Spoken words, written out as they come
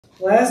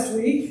Last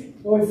week,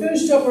 we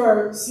finished up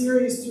our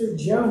series through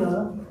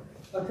Jonah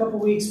a couple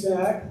weeks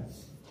back.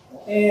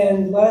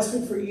 And last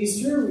week for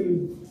Easter,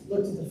 we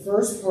looked at the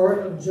first part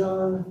of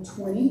John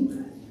 20.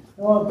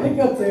 I want to pick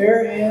up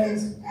there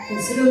and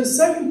consider the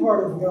second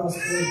part of the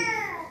Gospel of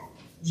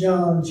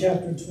John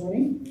chapter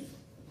 20,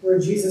 where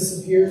Jesus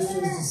appears to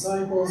his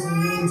disciples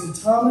and then to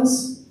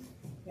Thomas,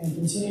 and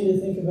continue to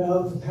think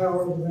about the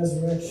power of the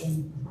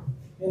resurrection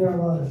in our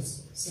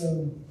lives.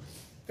 So,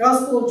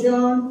 Gospel of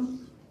John,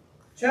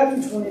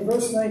 chapter 20,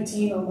 verse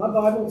 19. On my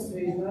Bible, it's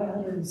page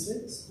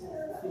 906.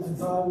 You can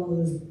find one of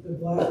those, the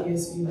black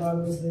ESV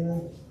Bibles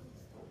there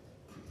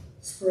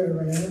spread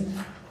around.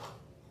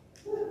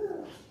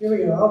 Here we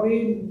go. I'll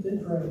read,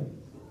 then pray.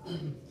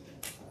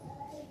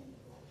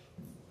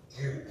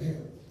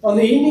 On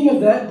the evening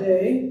of that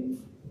day,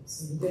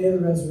 this is the day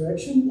of the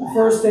resurrection, the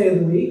first day of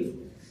the week,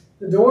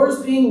 the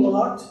doors being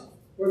locked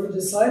where the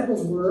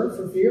disciples were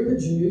for fear of the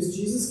Jews,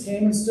 Jesus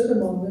came and stood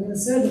among them and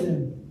said to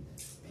them,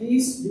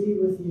 "Peace be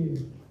with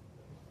you."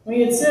 When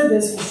he had said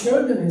this, he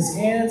showed them his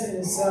hands and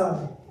his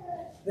side.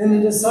 Then the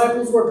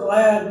disciples were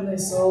glad when they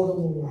saw the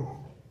Lord.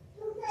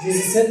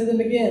 Jesus said to them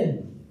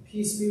again,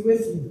 "Peace be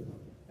with you.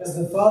 As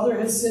the Father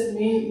has sent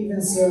me,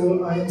 even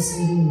so I am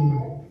sending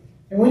you."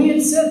 And when he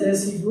had said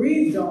this, he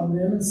breathed on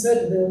them and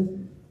said to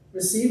them,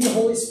 "Receive the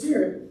Holy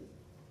Spirit.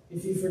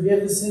 If you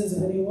forgive the sins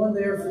of anyone,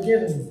 they are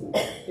forgiven.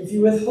 If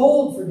you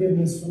withhold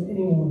forgiveness from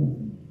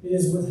anyone, it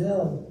is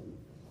withheld."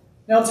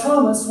 Now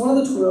Thomas, one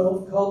of the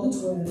 12, called the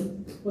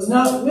twin, was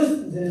not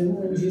with them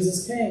when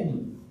Jesus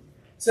came.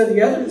 So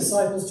the other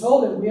disciples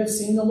told him, "We have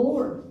seen the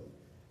Lord."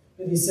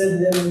 But he said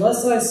to them,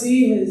 "Unless I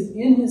see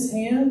in his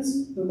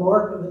hands the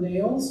mark of the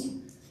nails,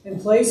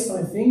 and place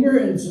my finger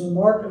into the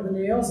mark of the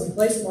nails, and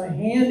place my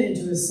hand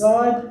into his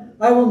side,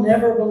 I will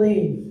never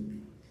believe."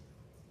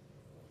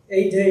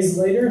 8 days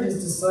later,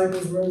 his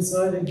disciples were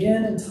inside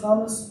again, and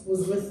Thomas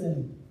was with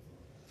them.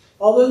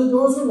 Although the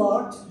doors were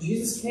locked,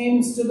 Jesus came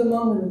and stood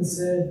among them and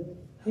said,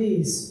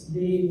 "Peace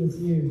be with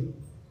you."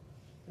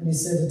 And he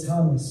said to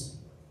Thomas,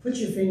 "Put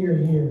your finger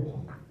here.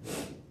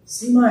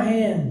 See my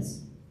hands.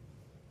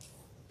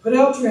 Put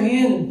out your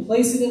hand and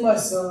place it in my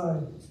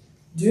side.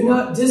 Do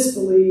not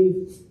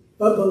disbelieve,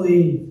 but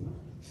believe."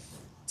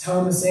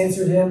 Thomas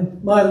answered him,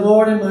 "My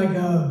Lord and my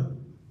God."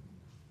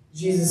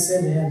 Jesus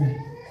said to him,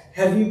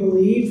 "Have you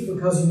believed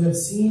because you have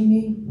seen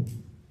me?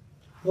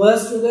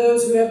 Blessed are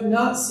those who have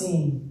not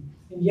seen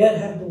and yet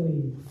have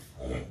believed."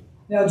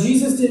 Now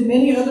Jesus did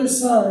many other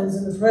signs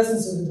in the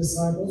presence of the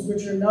disciples,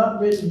 which are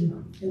not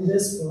written in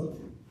this book.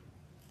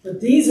 But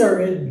these are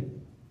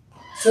written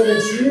so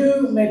that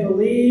you may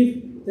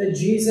believe that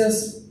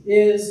Jesus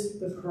is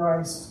the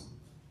Christ,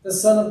 the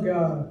Son of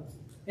God,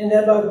 and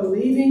that by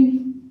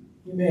believing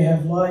you may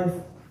have life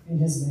in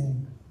his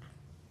name.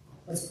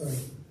 Let's pray.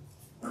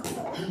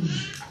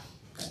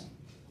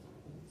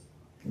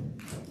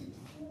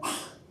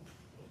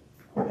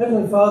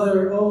 Heavenly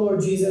Father, O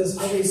Lord Jesus,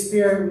 Holy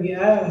Spirit, we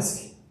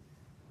ask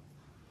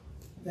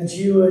that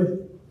you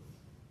would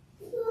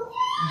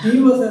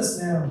be with us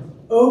now.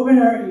 Open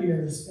our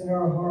ears and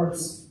our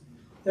hearts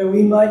that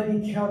we might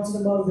be counted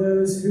among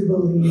those who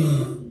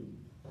believe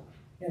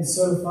and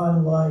so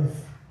find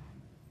life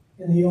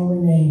in the only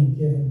name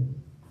given,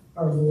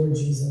 our Lord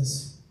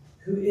Jesus,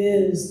 who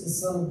is the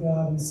Son of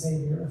God and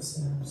Savior of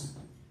sinners.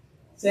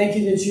 Thank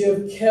you that you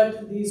have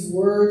kept these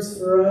words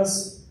for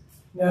us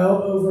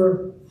now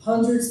over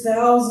hundreds,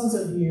 thousands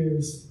of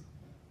years.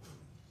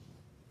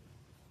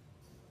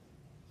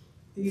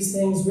 These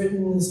things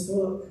written in this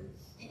book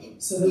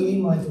so that we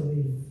might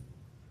believe.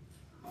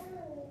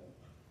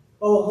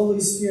 Oh, Holy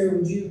Spirit,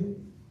 would you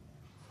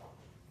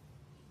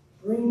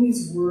bring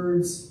these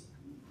words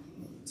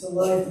to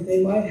life that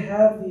they might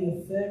have the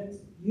effect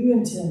you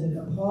intended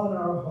upon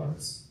our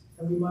hearts,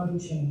 that we might be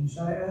changed.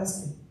 I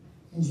ask it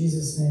in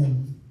Jesus'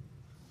 name.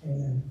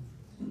 Amen.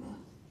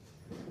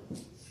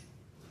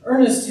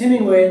 Ernest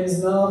Hemingway, in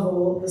his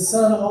novel, The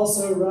Sun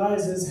Also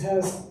Rises,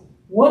 has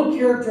one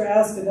character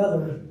ask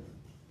another,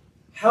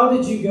 "How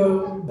did you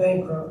go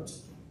bankrupt?"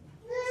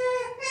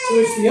 To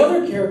which the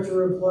other character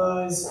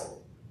replies,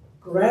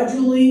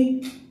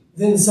 "Gradually,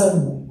 then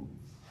suddenly."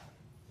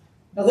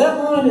 Now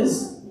that line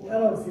is, I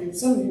don't know if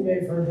some of you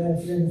may have heard that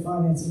if you're into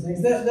finance and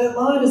things. That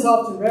line is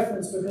often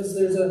referenced because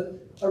there's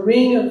a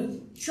ring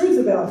of truth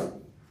about it.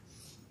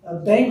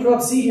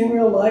 Bankruptcy in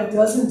real life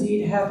does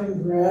indeed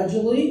happen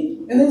gradually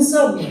and then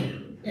suddenly.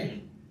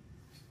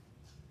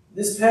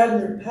 This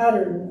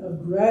pattern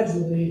of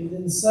gradually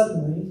then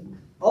suddenly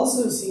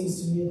also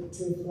seems to me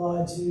to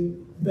apply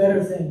to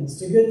better things,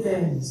 to good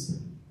things.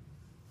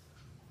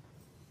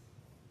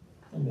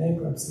 And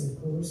bankruptcy,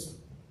 of course.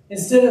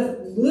 Instead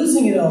of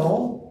losing it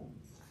all,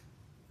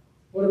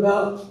 what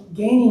about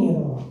gaining it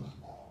all?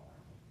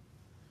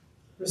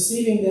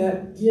 Receiving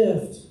that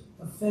gift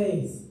of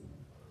faith.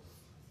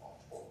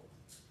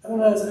 I don't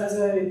know, as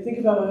I think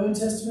about my own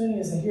testimony,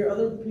 as I hear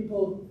other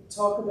people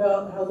talk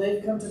about how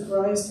they've come to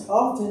Christ,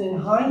 often in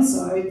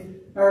hindsight,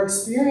 our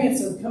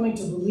experience of coming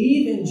to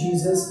believe in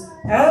Jesus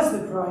as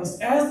the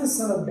Christ, as the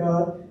Son of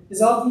God,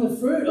 is often the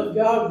fruit of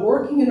God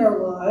working in our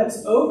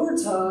lives over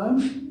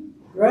time,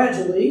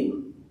 gradually,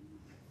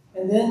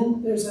 and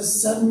then there's a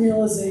sudden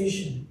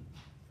realization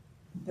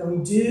that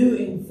we do,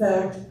 in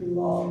fact,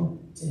 belong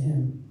to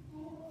Him.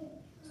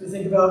 So we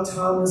think about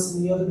Thomas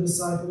and the other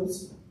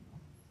disciples.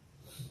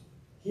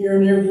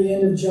 Here near the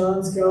end of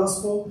John's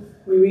Gospel,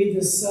 we read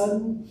the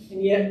sudden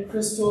and yet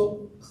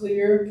crystal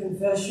clear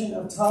confession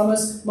of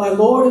Thomas, "My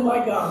Lord and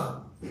my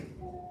God,"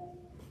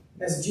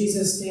 as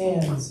Jesus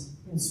stands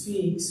and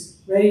speaks,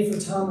 ready for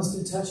Thomas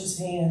to touch his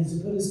hands,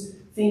 to put his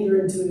finger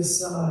into his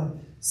side.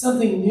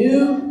 Something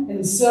new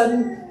and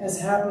sudden has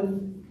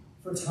happened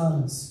for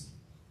Thomas.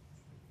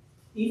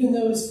 Even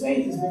though his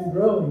faith has been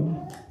growing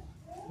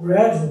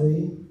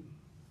gradually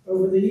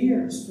over the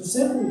years, for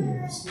several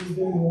years, he's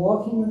been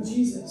walking with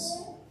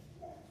Jesus.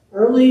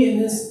 Early in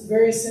this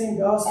very same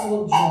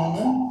Gospel of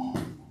John,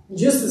 in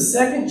just the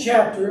 2nd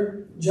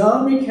chapter,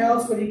 John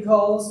recounts what he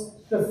calls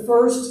the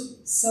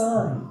first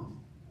sign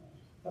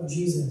of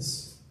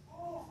Jesus.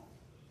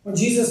 When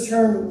Jesus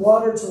turned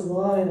water to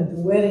wine at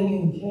the wedding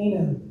in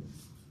Cana,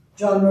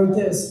 John wrote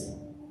this: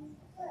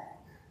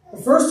 "The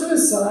first of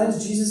his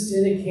signs Jesus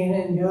did at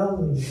Cana in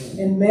Galilee,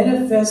 and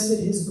manifested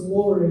his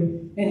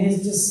glory, and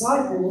his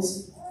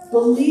disciples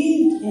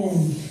believed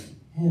in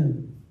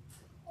him."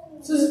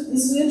 So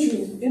this is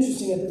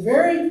interesting. At the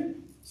very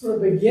sort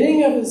of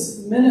beginning of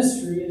his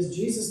ministry, as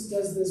Jesus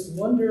does this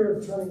wonder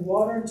of turning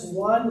water into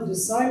wine, the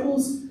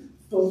disciples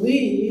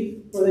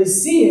believe, or they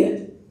see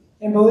it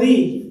and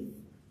believe.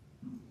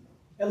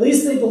 At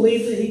least they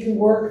believe that he can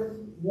work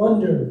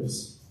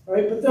wonders,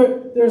 right?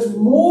 But there's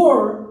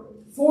more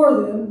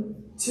for them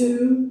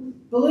to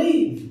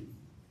believe.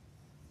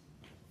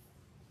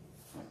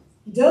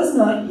 He does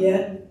not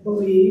yet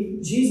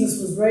believe Jesus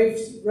was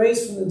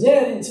raised from the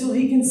dead until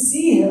he can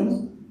see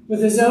him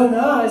with his own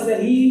eyes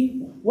that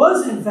he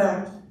was in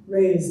fact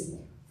raised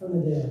from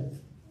the dead.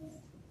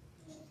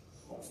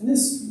 And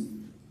this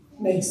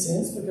makes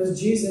sense because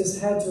Jesus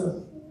had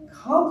to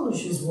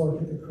accomplish his work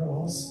at the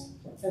cross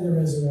and the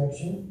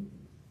resurrection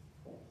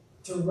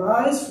to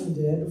rise from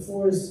the dead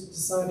before his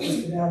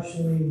disciples could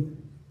actually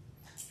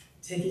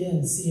take it in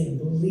and see it and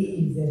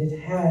believe that it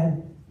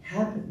had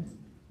happened.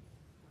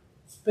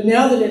 But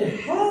now that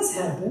it has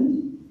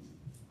happened,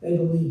 they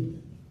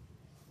believe.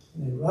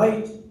 And they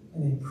write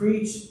and they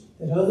preach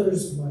that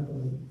others might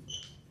believe.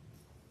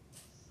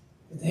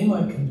 That they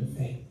might come to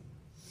faith.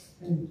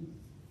 And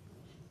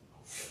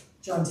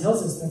John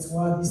tells us that's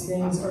why these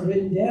things are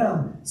written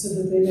down, so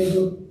that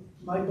they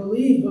might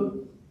believe. But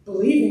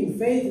believing,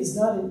 faith, is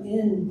not an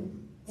end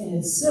in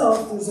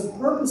itself. There's a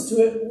purpose to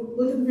it.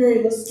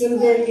 Let's go to the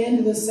very end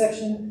of this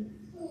section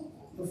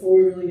before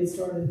we really get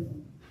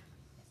started.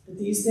 But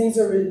these things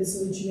are written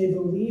so that you may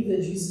believe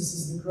that Jesus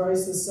is the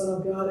Christ, the Son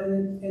of God,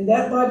 and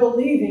that by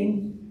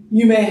believing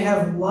you may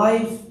have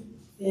life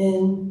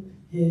in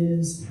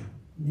his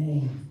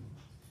name.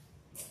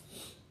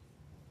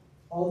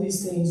 All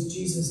these things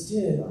Jesus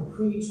did are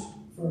preached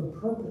for a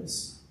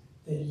purpose,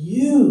 that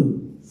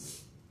you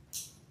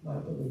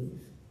might believe,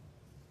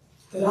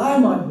 that I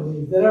might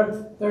believe, that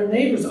our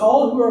neighbors,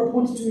 all who are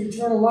appointed to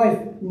eternal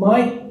life,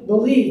 might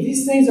believe.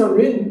 These things are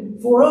written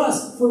for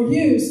us, for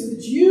you, so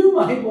that you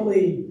might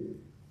believe,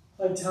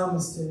 like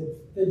Thomas did,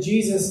 that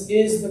Jesus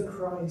is the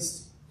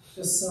Christ,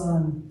 the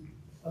Son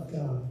of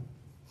God,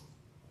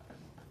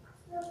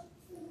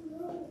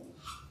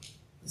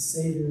 the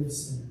Savior of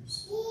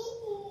sinners.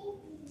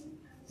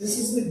 This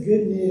is the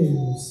good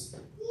news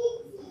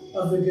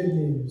of the good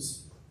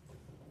news.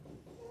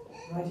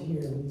 Right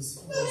here in these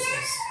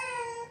verses.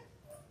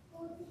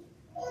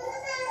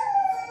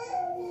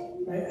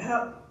 Right?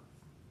 How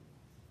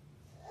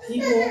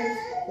people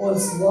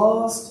once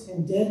lost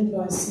and deadened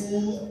by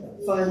sin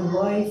find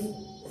life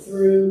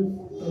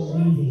through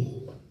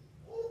believing.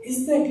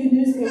 Isn't that good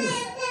news?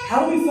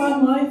 How do we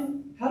find life?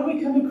 How do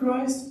we come to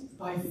Christ?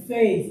 By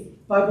faith,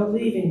 by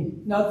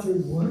believing, not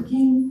through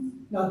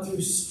working, not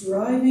through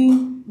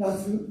striving,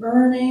 not through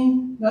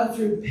earning, not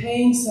through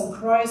paying some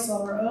price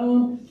on our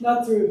own,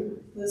 not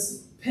through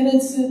this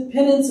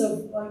penance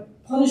of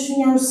like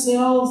punishing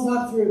ourselves,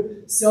 not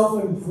through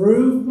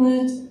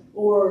self-improvement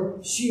or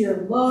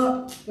sheer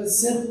luck, but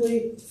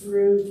simply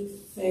through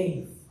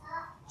faith.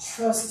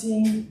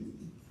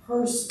 Trusting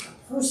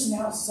a person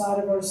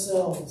outside of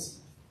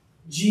ourselves,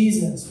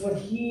 Jesus, what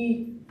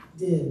he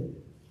did,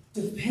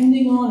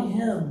 depending on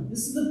him.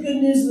 This is the good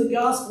news of the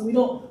gospel. We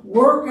don't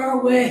work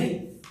our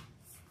way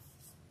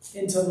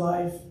into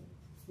life.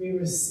 We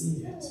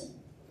receive it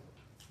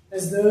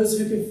as those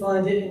who could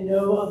find it in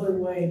no other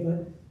way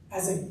but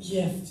as a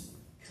gift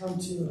come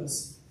to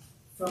us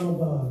from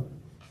above.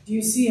 Do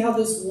you see how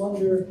this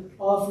wonder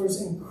offers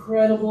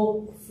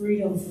incredible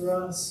freedom for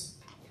us?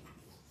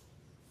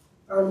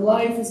 Our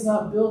life is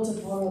not built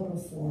upon our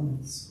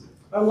performance.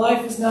 Our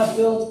life is not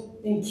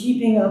built in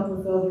keeping up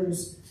with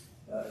others.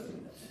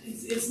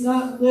 It's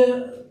not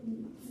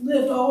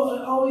lived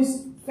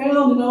always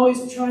found and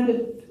always trying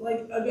to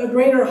like a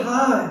greater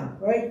high,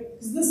 right?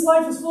 Because this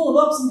life is full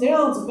of ups and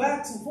downs and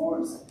backs and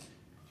forths.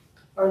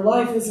 Our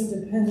life isn't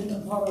dependent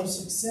upon our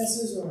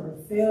successes or our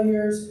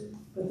failures,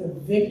 but the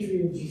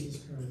victory of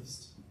Jesus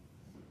Christ,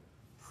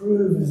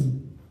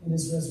 proven in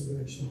his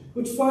resurrection.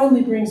 Which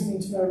finally brings me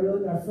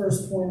to my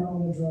first point I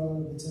want to draw out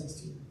of the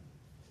text here.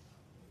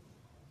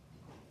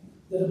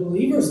 That a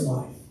believer's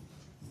life,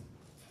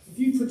 if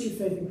you put your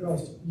faith in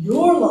Christ,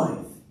 your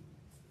life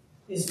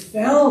is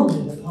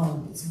founded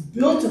upon, it's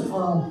built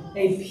upon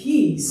a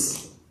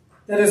peace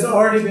that has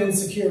already been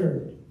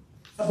secured.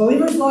 A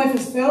believer's life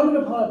is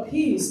founded upon a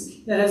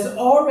peace that has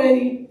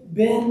already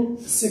been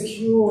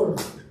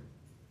secured.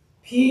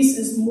 Peace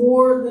is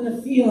more than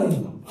a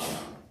feeling.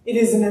 It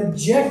is an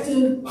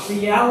objective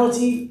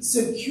reality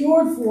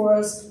secured for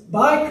us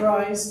by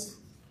Christ,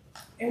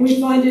 and we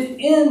find it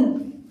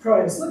in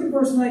Christ. Look at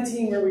verse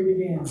 19 where we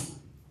began.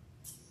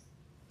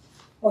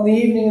 On the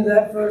evening of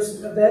that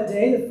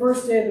day, the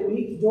first day of the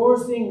week, the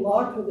doors being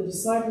locked where the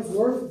disciples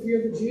were for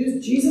fear of the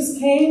Jews, Jesus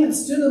came and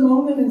stood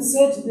among them and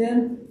said to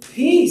them,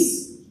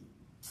 "Peace,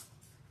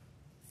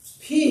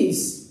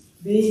 peace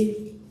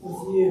be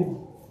with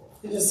you."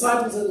 The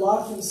disciples had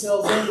locked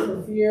themselves in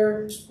for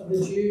fear of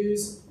the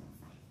Jews,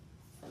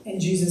 and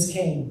Jesus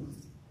came.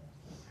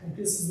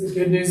 This is the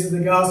good news of the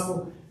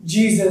gospel.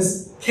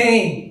 Jesus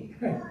came.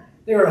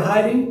 They were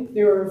hiding.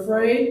 They were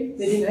afraid.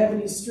 They didn't have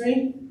any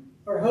strength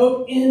or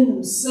hope in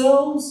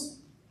themselves.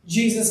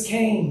 Jesus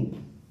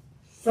came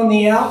from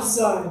the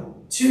outside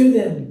to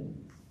them.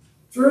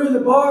 Through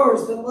the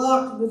bars that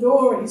locked the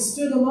door, he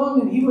stood among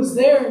them. He was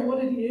there, and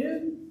what did he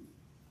do?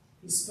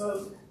 He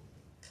spoke.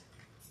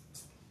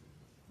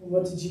 And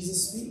what did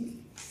Jesus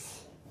speak?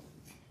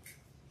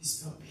 He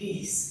spoke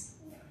peace.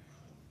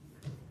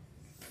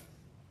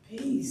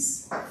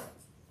 Peace.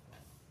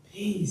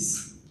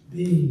 Peace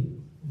be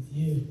with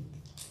you.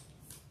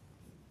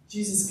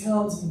 Jesus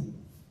comes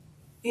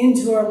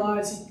into our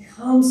lives. He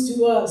comes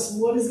to us.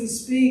 And what does he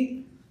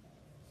speak?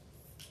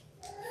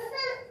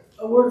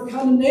 A word of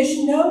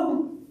condemnation?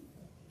 No.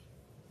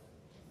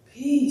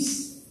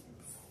 Peace.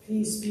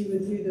 Peace be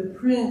with you. The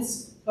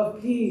Prince of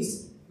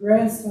Peace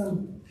grants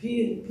them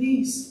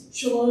peace.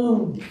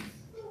 Shalom.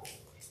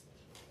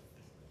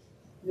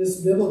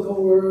 This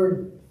biblical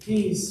word,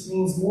 peace,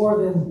 means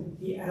more than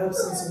the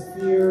absence of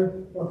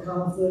fear or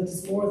conflict.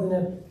 It's more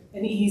than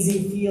an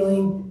easy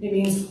feeling. It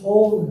means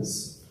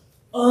wholeness,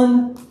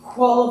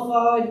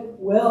 unqualified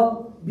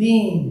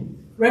well-being,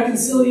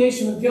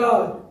 reconciliation with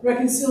God,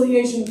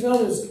 reconciliation with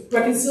others,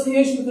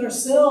 reconciliation with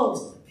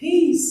ourselves,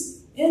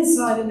 peace,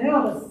 inside and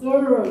out, a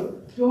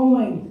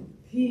thoroughgoing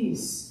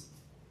peace.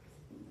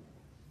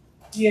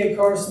 D.A.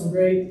 Carson,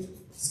 great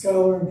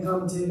scholar and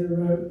commentator,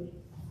 wrote,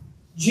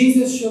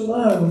 Jesus'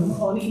 shalom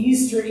on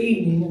Easter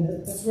evening, and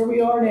that's where we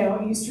are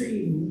now, Easter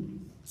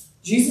evening.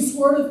 Jesus'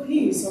 word of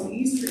peace on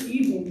Easter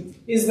evening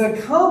is the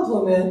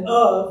complement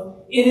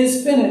of it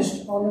is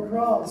finished on the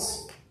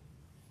cross.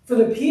 For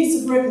the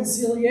peace of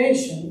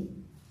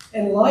reconciliation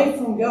and life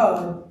from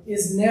God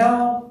is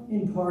now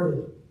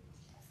imparted.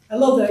 I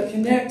love that. It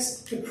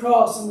connects the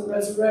cross and the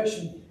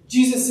resurrection.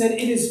 Jesus said,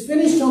 it is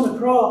finished on the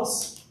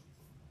cross.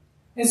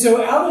 And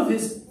so out of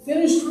his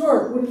finished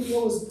work, what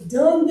was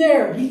done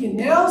there, he can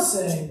now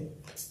say,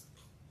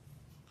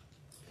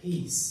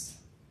 peace.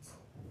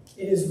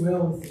 It is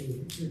well with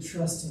you if you're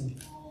trusting me.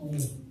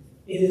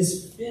 It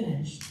is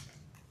finished.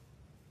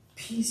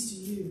 Peace to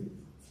you.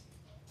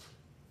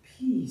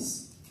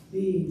 Peace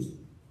be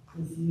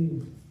with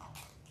you.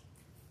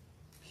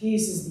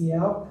 Peace is the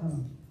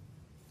outcome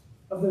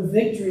of the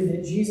victory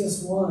that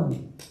Jesus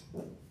won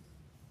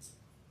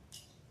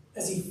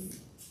as he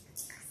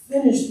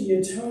finished the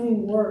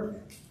atoning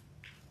work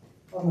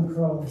on the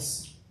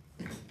cross.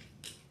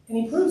 And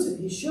he proves it.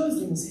 He shows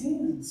them his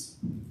hands.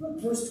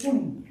 Look, verse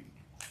 20.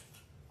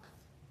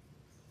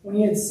 When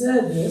he had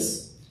said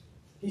this,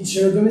 he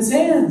showed them his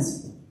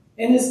hands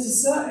and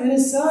his side,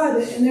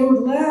 and they were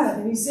glad.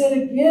 And he said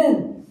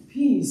again,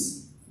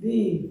 peace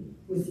be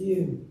with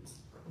you.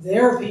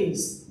 Their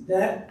peace,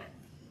 that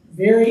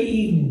very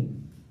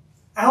evening.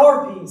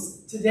 Our peace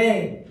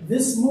today,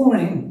 this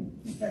morning,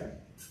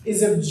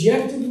 is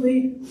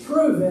objectively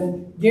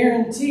proven,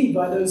 guaranteed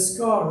by those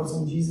scars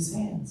on Jesus'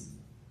 hands.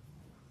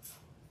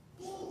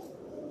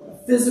 A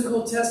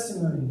physical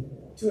testimony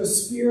to a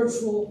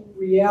spiritual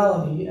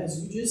reality,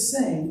 as you just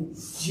sang,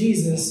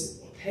 Jesus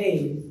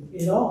paid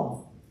it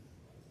all.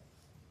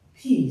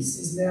 Peace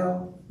is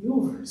now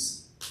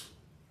yours.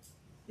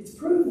 It's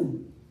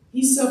proven.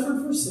 He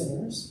suffered for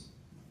sinners.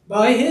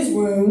 By his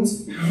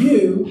wounds,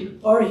 you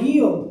are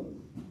healed.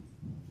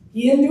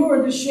 He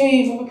endured the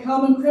shame of a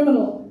common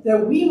criminal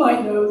that we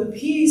might know the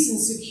peace and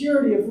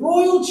security of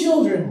royal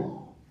children,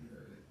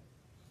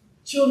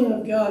 children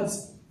of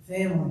God's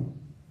family.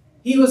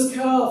 He was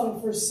cut off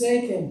and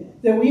forsaken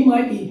that we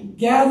might be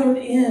gathered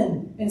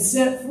in and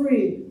set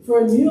free for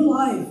a new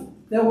life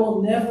that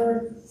will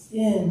never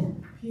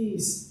end.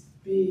 Peace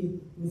be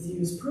with you.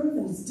 It's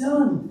proven. It's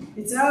done.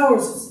 It's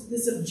ours. It's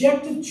this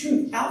objective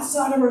truth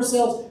outside of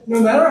ourselves.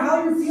 No matter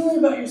how you're feeling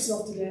about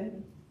yourself today,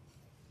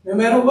 no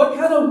matter what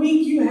kind of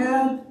week you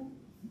had,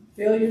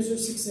 failures or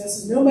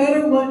successes, no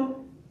matter what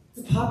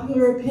the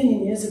popular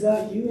opinion is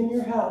about you and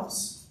your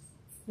house,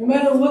 no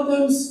matter what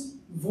those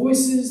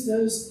voices,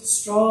 those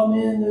straw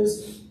men,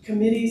 those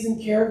committees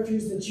and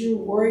characters that you're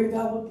worried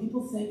about what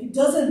people think, it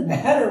doesn't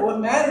matter. What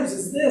matters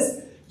is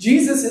this: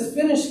 Jesus has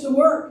finished the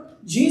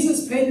work.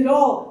 Jesus paid it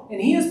all,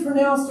 and he has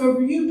pronounced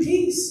over you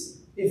peace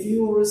if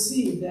you will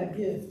receive that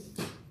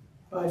gift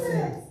by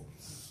faith.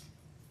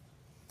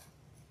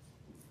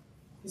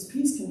 His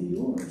peace can be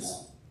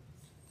yours.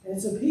 And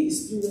it's a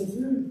peace through and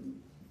through.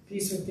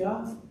 Peace with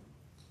God.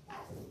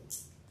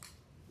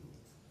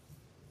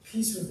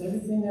 Peace with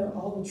everything, that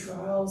all the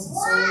trials and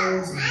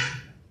sorrows and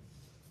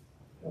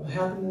what will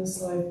happen in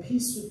this life.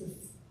 Peace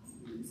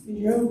in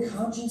your own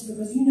conscience,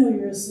 because you know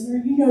you're a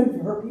sinner. You know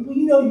you've hurt people.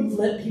 You know you've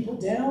let people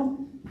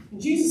down.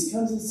 And Jesus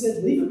comes and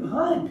said, leave it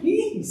behind.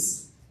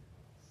 Peace.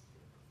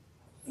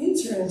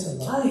 Enter into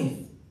life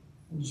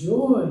and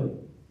joy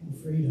and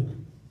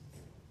freedom.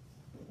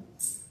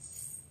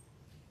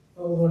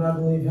 Oh, Lord, I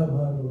believe, help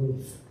my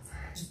unbelief.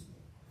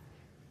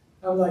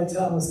 I'm like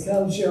Thomas,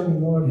 come show me,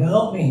 Lord,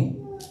 help me.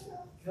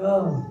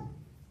 Come.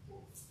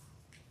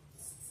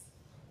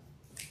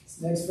 This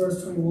next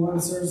verse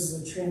 21 serves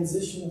as a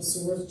transition of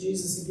sorts.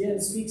 Jesus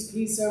again speaks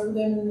peace over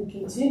them and then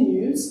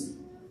continues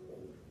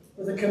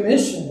with a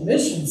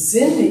commission,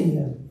 sending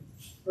them.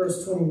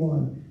 Verse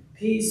 21,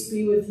 peace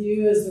be with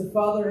you as the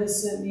Father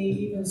has sent me,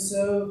 even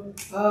so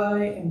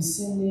I am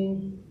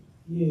sending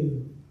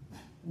you.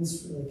 And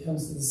this really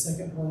comes to the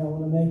second point I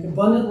want to make.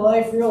 Abundant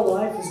life, real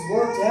life, is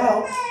worked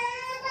out,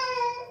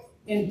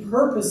 and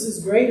purpose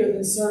is greater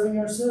than serving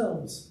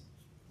ourselves.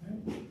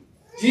 Right?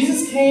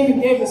 Jesus came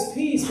and gave us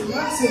peace, but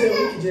not so that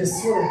we could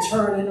just sort of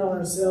turn in on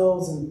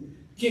ourselves and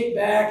kick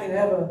back and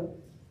have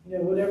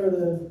whatever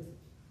the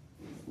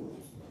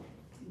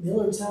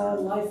Miller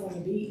time life on the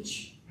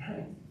beach.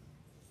 Right?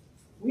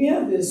 We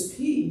have this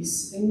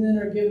peace and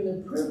then are given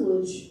the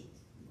privilege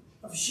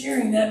of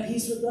sharing that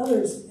peace with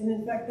others. And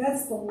in fact,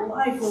 that's the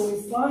life where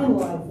we find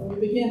life. When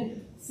we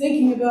begin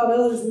thinking about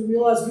others, we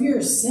realize we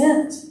are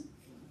sent.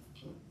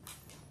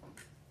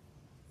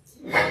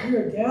 We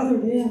are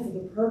gathered in for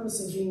the purpose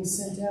of being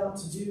sent out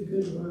to do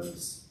good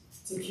works,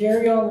 to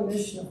carry on the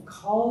mission of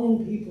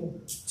calling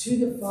people to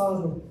the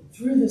Father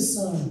through the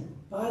Son,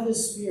 by the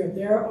Spirit.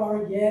 There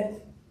are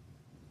yet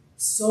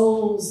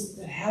souls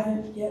that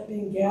haven't yet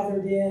been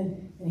gathered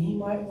in, and he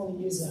might want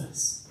to use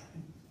us.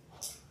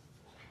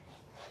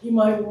 He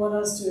might want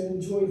us to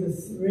enjoy the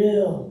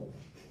thrill,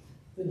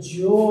 the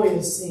joy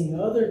of seeing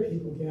other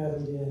people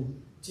gathered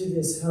in to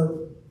this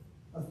hope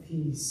of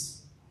peace.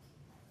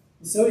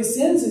 And so he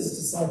sends his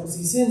disciples.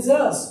 He sends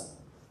us,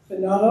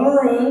 but not on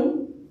our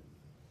own,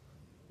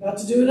 not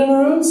to do it in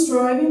our own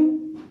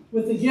striving,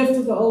 with the gift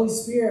of the Holy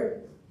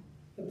Spirit,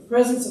 the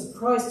presence of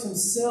Christ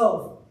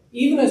himself.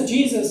 Even as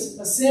Jesus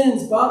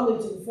ascends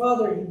bodily to the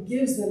Father, he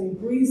gives them, he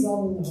breathes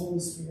on them the Holy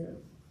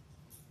Spirit.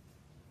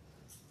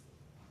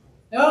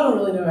 Now, I don't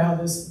really know how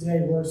this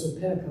day works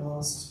with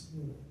Pentecost.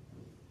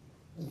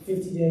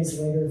 50 days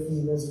later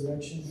from the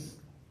resurrection,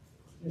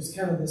 there's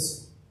kind of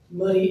this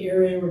muddy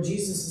area where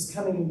Jesus is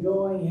coming and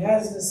going. He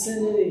hasn't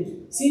ascended.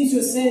 He seems to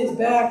ascend. He's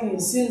back and he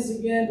ascends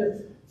again.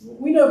 But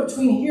we know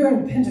between here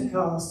and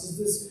Pentecost is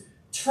this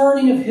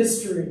turning of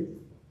history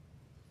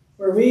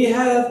where we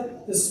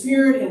have the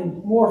Spirit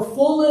in more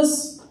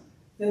fullness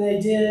than they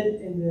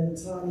did in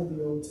the time of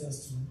the Old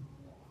Testament.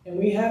 And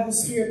we have the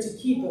Spirit to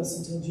keep us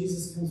until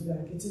Jesus comes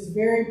back. It's his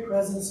very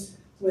presence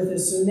with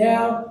us. So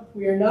now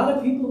we are not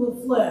a people of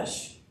the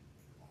flesh,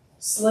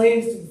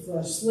 slaves to the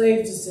flesh,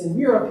 slaves to sin.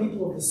 We are a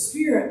people of the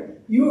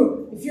Spirit.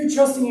 If you're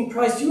trusting in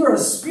Christ, you are a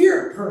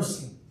Spirit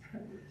person,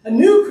 a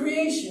new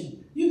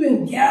creation. You've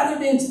been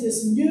gathered into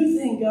this new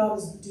thing God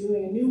is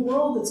doing, a new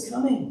world that's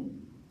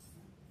coming.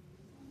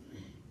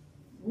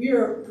 We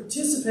are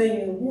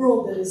participating in a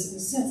world that is, in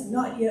a sense,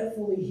 not yet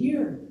fully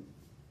here,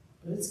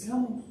 but it's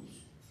coming.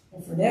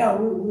 And for now,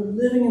 we're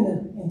living in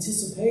the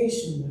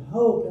anticipation, the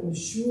hope, and the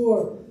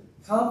sure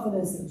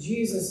confidence that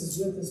Jesus is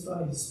with us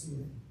by his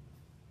Spirit.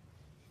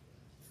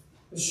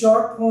 The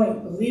sharp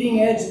point, the leading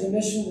edge of the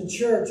mission of the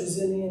church is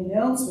in the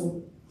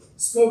announcement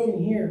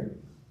spoken here.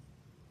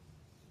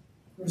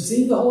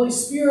 Receive the Holy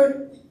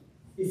Spirit.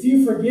 If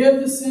you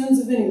forgive the sins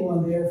of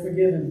anyone, they are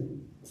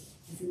forgiven.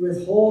 If you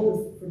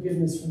withhold the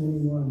forgiveness from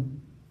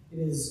anyone, it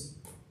is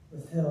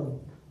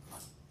withheld.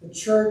 The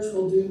church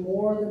will do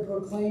more than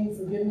proclaim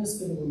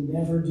forgiveness, but it will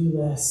never do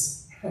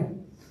less.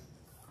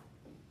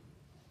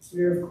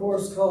 We are, of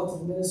course, called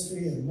to the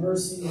ministry of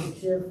mercy and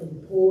care for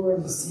the poor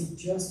and to seek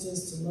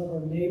justice, to love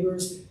our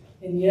neighbors.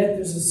 And yet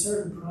there's a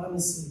certain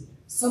primacy,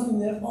 something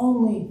that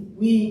only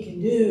we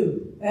can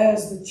do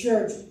as the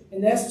church,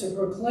 and that's to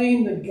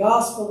proclaim the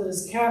gospel that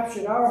has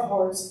captured our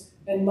hearts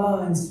and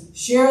minds,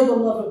 share the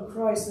love of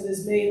Christ that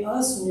has made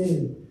us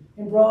new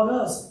and brought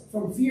us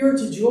from fear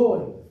to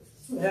joy.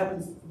 That's what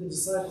happened to the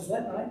disciples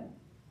that night.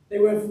 They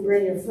went from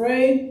being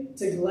afraid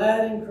to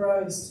glad in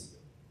Christ.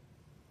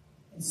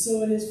 And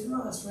so it is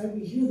for us, right?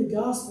 We hear the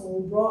gospel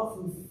and we're brought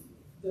from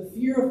the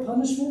fear of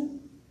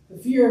punishment, the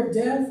fear of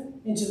death,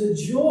 into the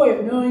joy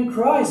of knowing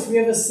Christ. We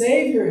have a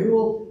Savior who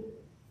will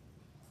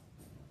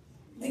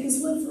make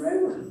us live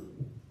forever,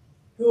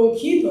 who will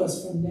keep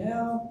us from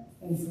now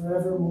and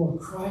forevermore.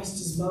 Christ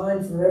is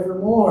mine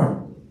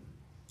forevermore.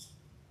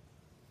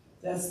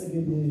 That's the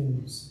good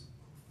news.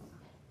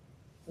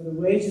 For the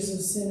wages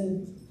of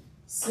sin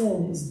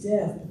is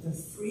death, but the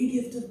free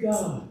gift of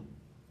God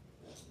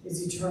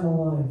is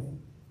eternal life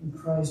in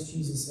Christ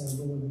Jesus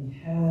our Lord. We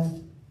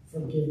have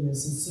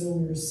forgiveness, and so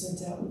we are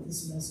sent out with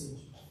this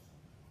message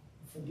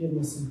of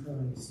forgiveness in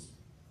Christ.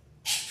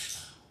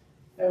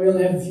 And we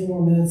only have a few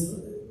more minutes.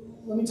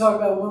 Let me talk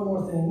about one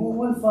more thing,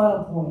 one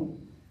final point.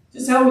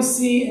 Just how we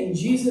see in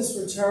Jesus'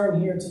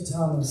 return here to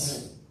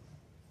Thomas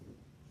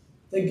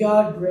that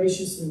God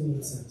graciously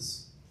meets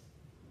us.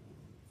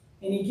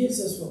 And he gives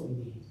us what we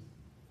need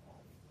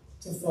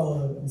to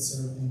follow and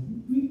serve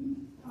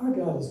him. Our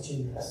God is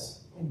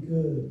generous and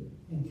good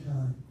and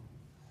kind.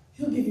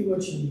 He'll give you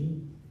what you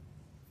need.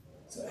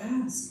 So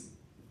ask.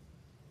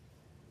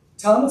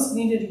 Thomas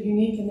needed a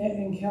unique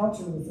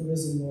encounter with the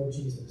risen Lord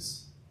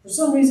Jesus. For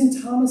some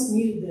reason, Thomas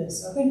needed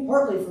this. I think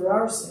partly for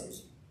our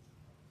sake,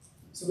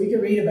 so we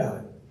could read about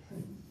it.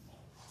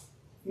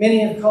 Many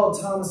have called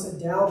Thomas a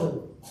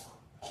doubter.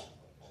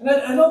 And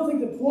I don't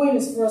think the point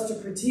is for us to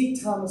critique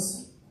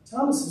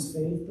Thomas's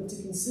faith, but to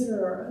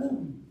consider our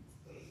own.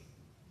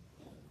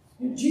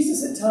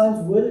 Jesus at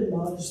times would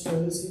admonish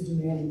those who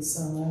demanded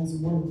signs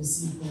and wanted to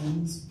see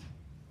things.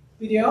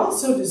 But he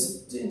also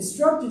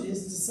instructed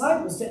his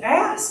disciples to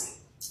ask.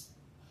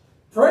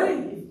 Pray.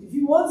 If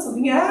you want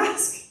something,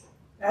 ask.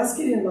 Ask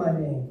it in my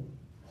name.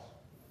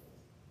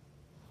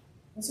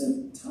 And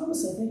so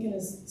Thomas, I think, in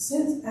a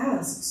sense,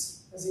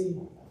 asks as he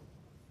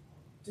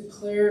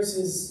declares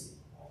his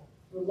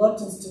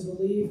reluctance to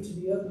believe to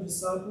the other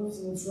disciples.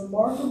 And it's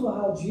remarkable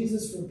how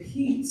Jesus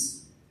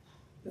repeats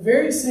the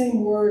very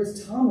same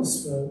words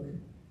Thomas spoke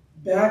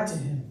back to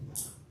him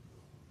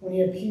when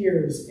he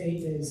appears 8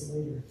 days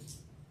later.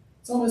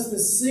 It's almost the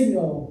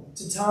signal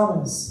to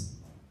Thomas,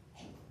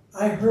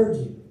 I heard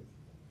you.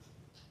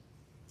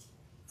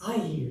 I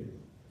hear.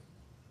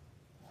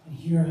 And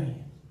here I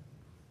am.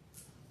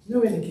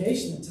 No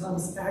indication that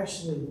Thomas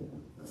actually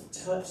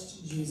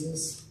touched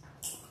Jesus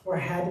or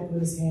had to put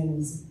his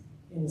hand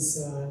in his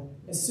side.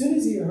 As soon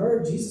as he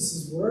heard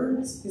Jesus'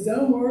 words, his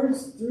own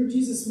words through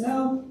Jesus'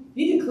 mouth,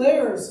 he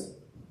declares,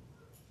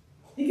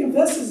 he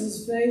confesses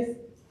his faith,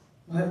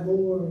 my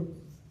Lord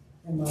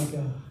and my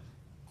God.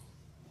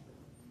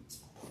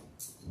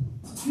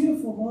 It's a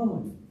beautiful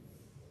moment.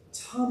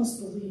 Thomas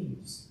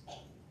believes.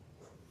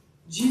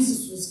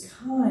 Jesus was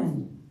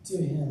kind to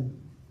him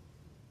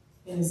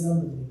in his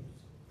unbelief.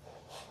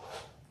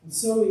 And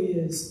so he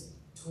is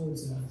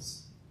towards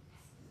us.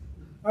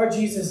 Our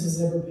Jesus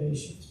is ever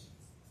patient,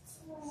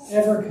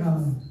 ever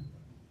kind,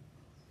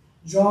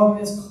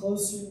 drawing us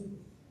closer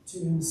to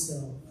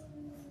himself.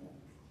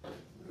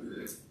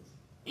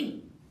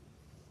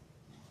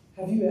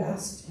 Have you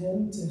asked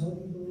him to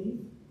help you believe?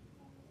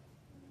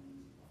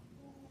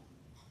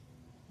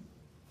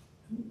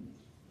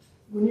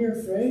 When you're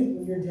afraid,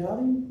 when you're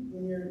doubting,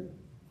 when you're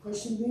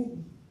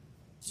questioning,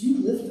 do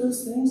you lift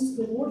those things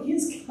to the Lord? He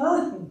is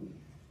kind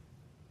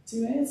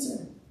to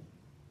answer.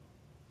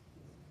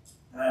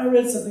 I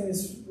read something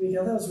this week.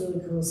 I thought it was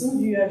really cool. Some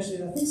of you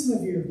actually, I think some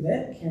of you have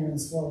met Karen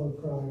Swallow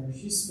Pryor.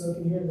 She's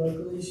spoken here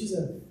locally. She's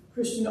a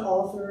Christian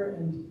author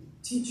and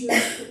teacher.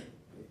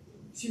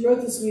 She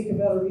wrote this week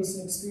about a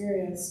recent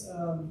experience.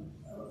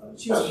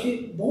 She was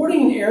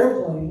boarding an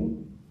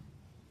airplane,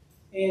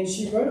 and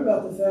she wrote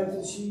about the fact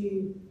that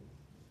she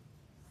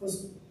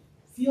was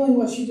feeling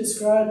what she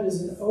described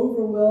as an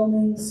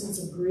overwhelming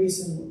sense of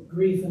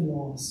grief and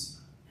loss.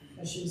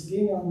 As she was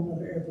getting on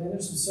another airplane,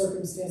 there's some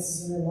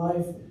circumstances in her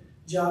life,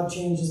 job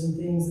changes and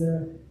things that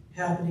are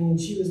happening, and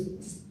she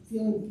was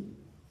feeling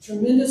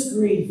tremendous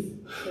grief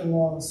and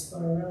loss by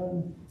her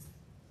own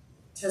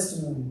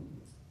testimony.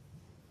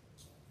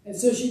 And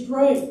so she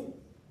prayed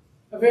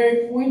a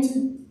very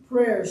pointed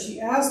prayer. She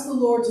asked the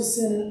Lord to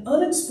send an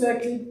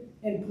unexpected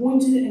and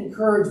pointed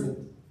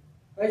encouragement.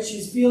 Right?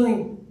 She's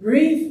feeling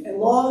grief and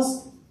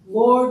loss.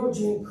 Lord, would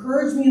you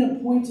encourage me in a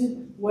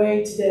pointed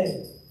way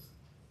today?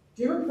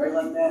 Do you ever pray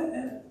like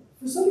that?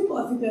 For some people,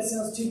 I think that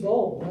sounds too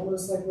bold,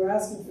 almost like we're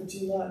asking for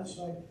too much,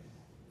 like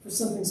for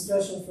something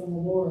special from the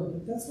Lord.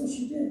 But that's what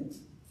she did.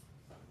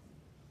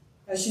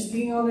 As she's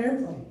being on the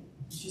airplane,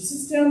 she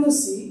sits down in the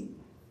seat.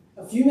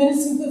 A few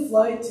minutes into the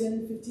flight,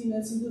 10, 15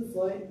 minutes into the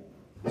flight,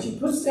 she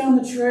puts down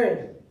the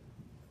tray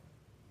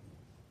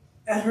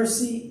at her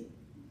seat,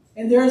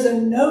 and there is a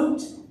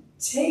note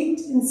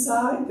taped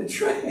inside the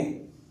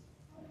tray.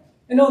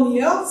 And on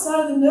the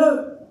outside of the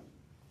note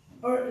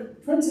are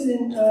printed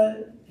in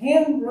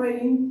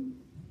handwriting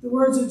the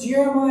words of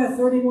Jeremiah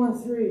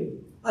 31:3.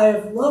 I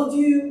have loved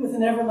you with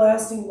an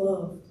everlasting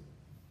love.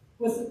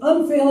 With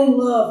unfailing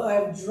love, I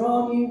have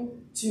drawn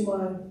you to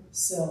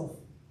myself.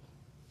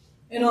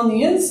 And on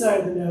the inside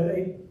of the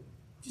note,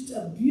 just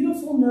a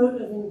beautiful note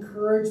of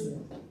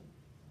encouragement.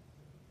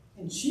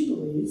 And she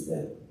believes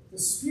that the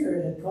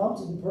Spirit had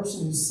prompted the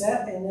person who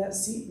sat in that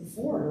seat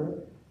before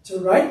her to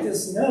write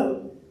this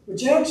note,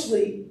 which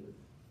actually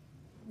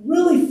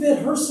really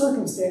fit her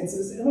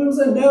circumstances. And it was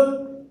a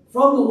note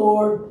from the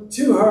Lord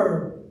to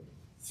her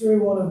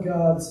through one of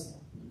God's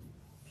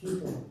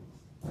people.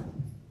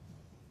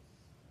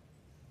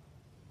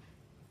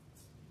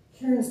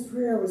 Karen's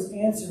prayer was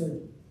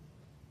answered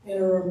in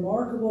a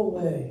remarkable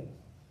way,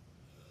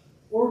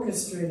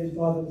 orchestrated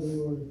by the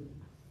Lord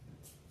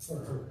for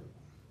her.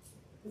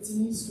 It's a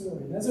neat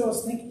story. And as I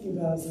was thinking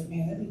about it, I was like,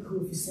 man, that'd be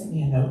cool if you sent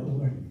me a note,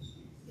 Lord.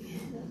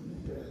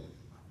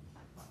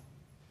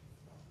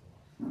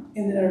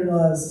 And then I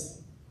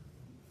realized,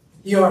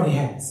 he already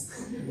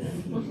has.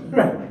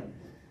 Right.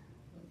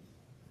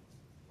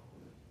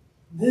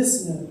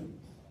 This note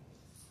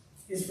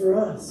is for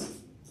us.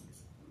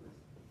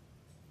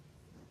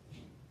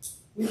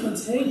 We can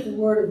take the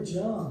word of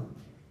John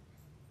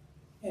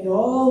and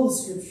all the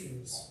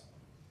scriptures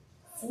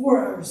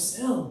for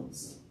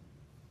ourselves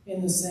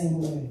in the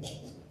same way.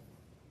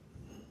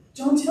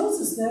 John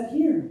tells us that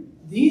here.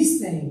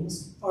 These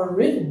things are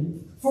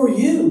written for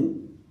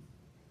you.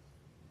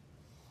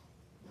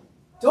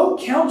 Don't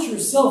count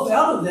yourself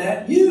out of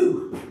that.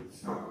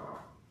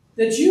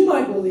 That you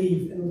might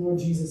believe in the Lord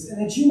Jesus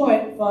and that you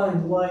might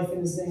find life in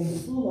his name, the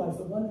full life,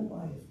 abundant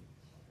life.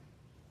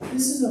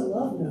 This is a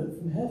love note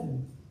from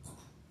heaven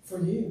for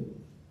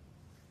you.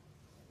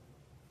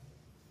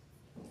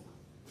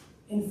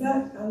 In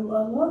fact, I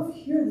love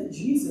here that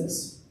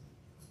Jesus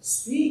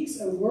speaks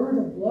a word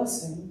of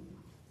blessing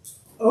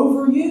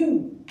over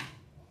you.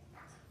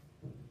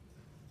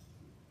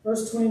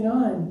 Verse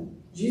 29,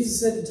 Jesus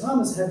said to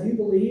Thomas, have you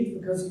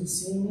believed because you've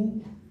seen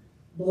me?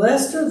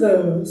 Blessed are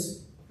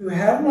those who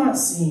have not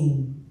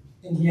seen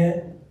and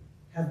yet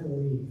have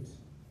believed.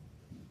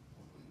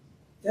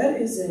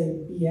 That is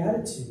a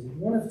beatitude,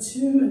 one of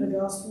two in the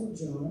Gospel of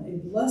John, a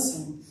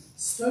blessing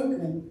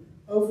spoken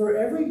over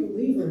every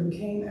believer who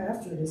came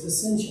after his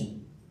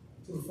ascension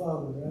to the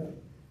Father, right?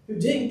 Who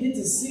didn't get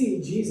to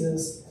see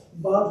Jesus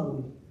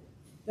bodily.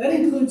 That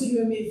includes you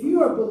and me. If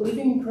you are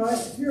believing in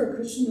Christ, if you're a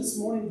Christian this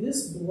morning,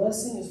 this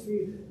blessing is for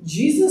you.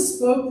 Jesus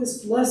spoke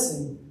this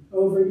blessing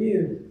over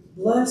you.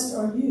 Blessed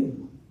are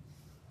you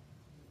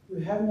who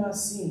have not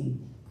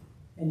seen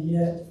and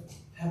yet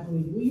have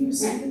believed. Will you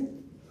receive it?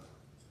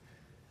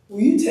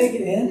 Will you take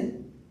it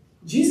in?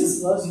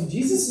 Jesus loves you.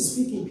 Jesus is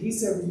speaking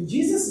peace over you.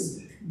 Jesus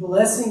is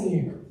blessing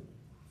you.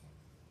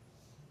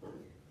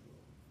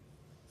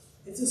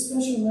 It's a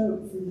special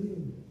note for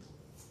you.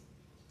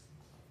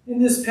 In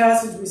this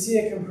passage, we see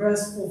a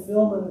compressed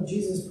fulfillment of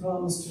Jesus'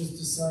 promise to his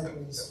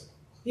disciples.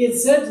 He had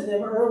said to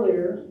them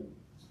earlier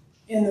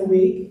in the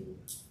week,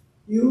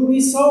 you will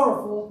be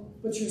sorrowful,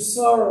 but your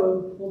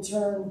sorrow will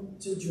turn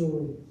to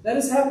joy. That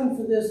has happened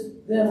for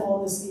them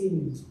on this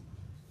evening.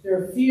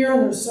 Their fear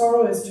and their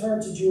sorrow has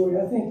turned to joy.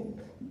 I think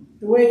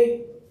the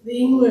way the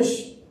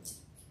English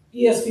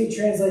ESV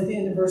translates the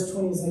end of verse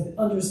 20 is like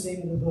the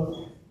understatement of the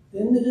book.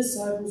 Then the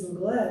disciples were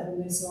glad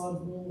when they saw the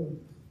Lord.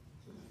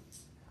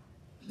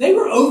 They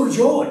were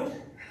overjoyed,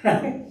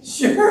 right?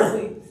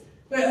 Surely.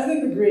 But I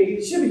think the Greek,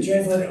 it should be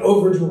translated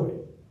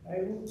overjoyed.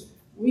 Right?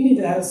 We need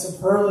to have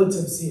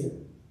superlatives here.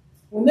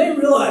 When they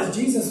realized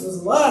Jesus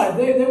was alive,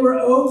 they were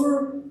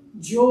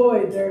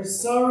overjoyed. Their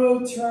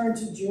sorrow turned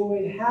to joy.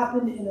 It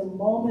happened in a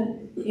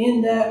moment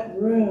in that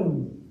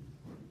room.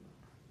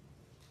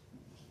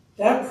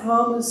 That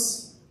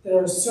promise that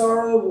our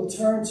sorrow will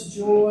turn to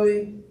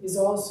joy is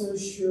also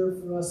sure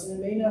for us. And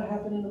it may not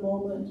happen in a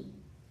moment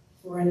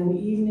or in an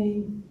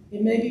evening.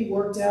 It may be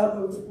worked out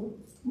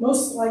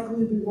most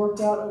likely be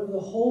worked out over the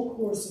whole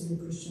course of your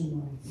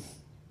Christian life.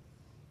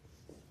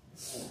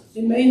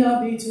 It may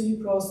not be till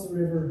you cross the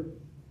river,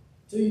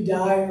 till you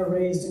die and are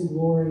raised in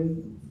glory.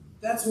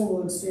 That's when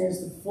we'll experience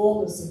the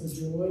fullness of the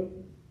joy.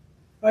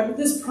 Right, but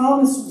this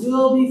promise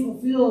will be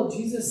fulfilled.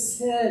 Jesus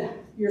said,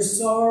 your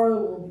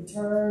sorrow will be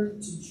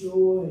turned to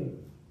joy.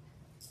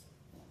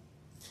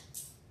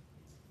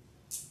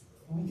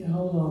 And we can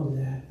hold on to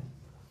that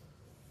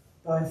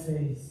by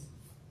faith.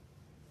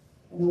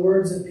 In the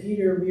words of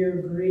Peter, we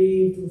are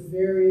grieved with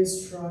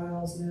various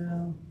trials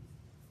now,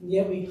 and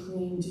yet we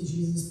cling to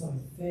Jesus by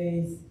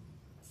faith.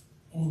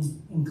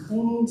 And in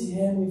clinging to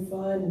him, we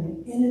find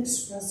an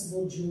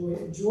inexpressible joy,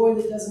 a joy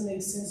that doesn't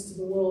make sense to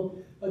the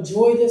world, a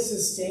joy that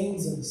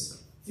sustains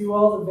us through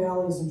all the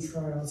valleys and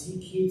trials. He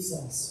keeps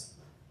us,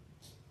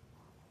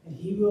 and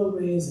he will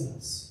raise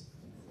us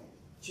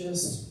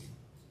just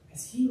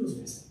as he was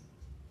risen.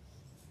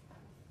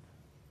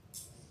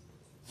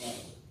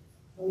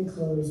 Let me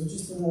close with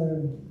just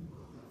another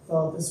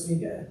thought this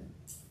week.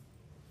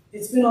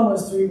 It's been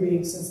almost 3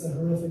 weeks since the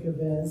horrific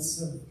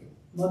events of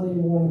Monday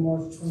morning,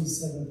 March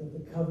 27th at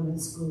the Covenant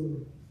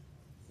School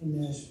in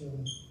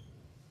Nashville.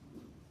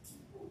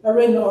 I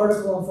read an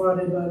article on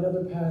Friday by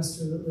another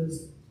pastor that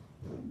lives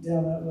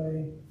down that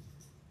way.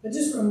 It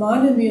just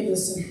reminded me of the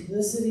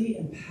simplicity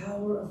and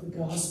power of the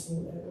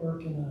gospel at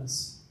work in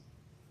us,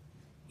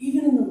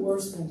 even in the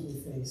worst things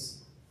we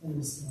face in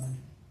this life.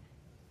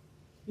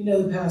 You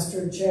know, the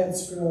pastor, Chad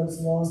Scruggs,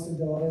 lost a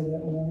daughter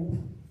that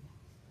morning.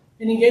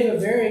 And he gave a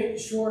very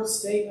short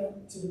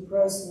statement to the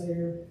press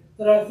later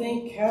that I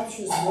think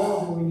captures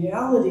well the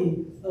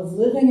reality of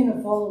living in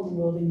a fallen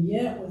world and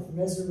yet with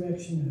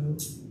resurrection hope.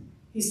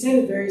 He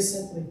stated very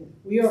simply,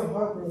 we are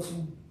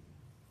heartbroken.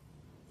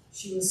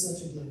 She was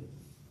such a gift.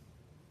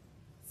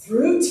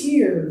 Through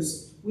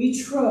tears,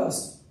 we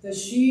trust that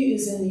she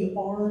is in the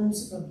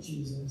arms of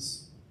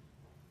Jesus,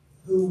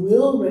 who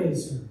will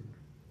raise her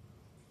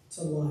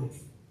to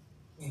life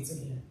once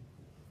again.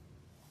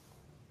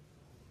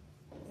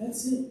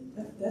 That's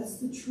it. That's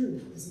the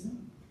truth, isn't it?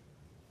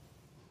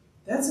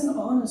 That's an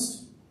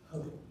honest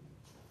hope.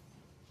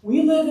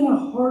 We live in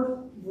a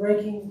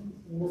heartbreaking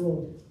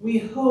world. We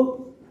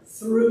hope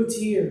through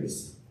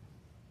tears.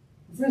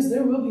 Friends,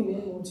 there will be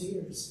many more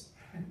tears.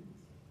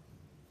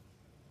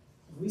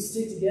 If we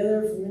stick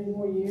together for many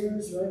more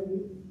years, right,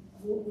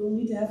 we'll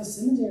need to have a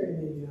cemetery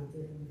maybe out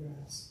there in the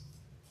grass.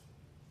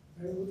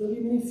 Right? There'll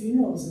be many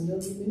funerals, and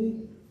there'll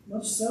be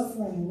much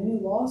suffering and many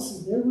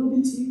losses. There will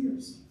be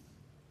tears.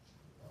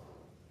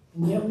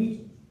 And yet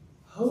we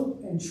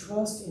hope and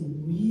trust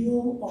in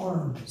real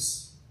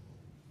arms.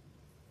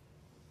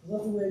 I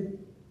love the way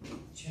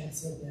Chad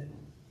said that.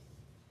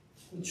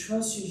 We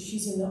trust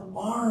she's in the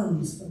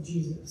arms of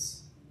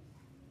Jesus.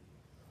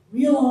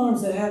 Real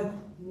arms that have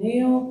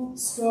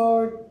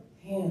nail-scarred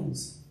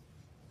hands,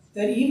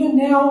 that even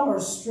now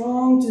are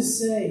strong to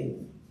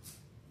save,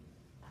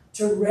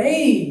 to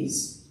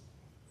raise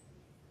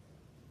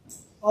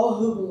all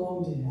who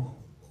belong to Him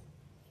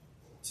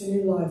to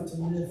new life, to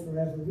live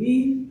forever.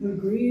 We who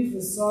grieve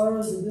the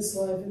sorrows of this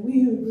life, and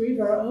we who grieve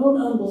our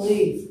own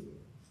unbelief,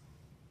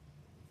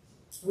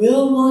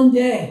 will one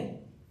day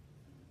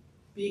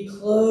be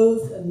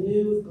clothed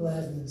anew with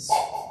gladness.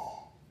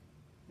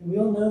 And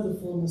we'll know the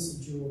fullness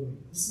of joy.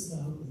 This is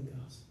the hope of the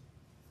gospel.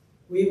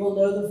 We will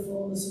know the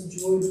fullness of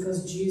joy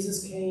because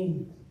Jesus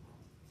came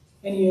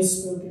and He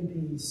has spoken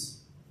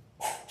peace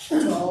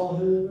to all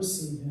who will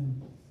receive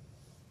Him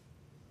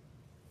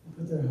and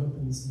put their hope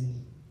in His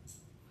name.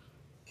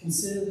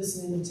 Consider this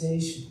an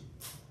invitation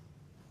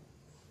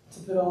to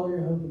put all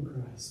your hope in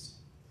Christ,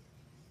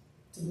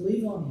 to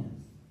believe on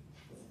Him,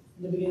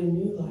 and to begin a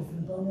new life, an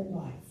abundant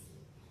life.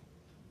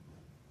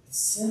 It's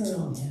centered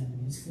on Him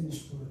and His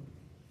finished work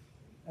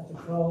at the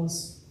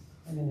cross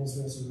and in His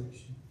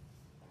resurrection.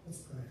 Let's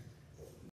pray.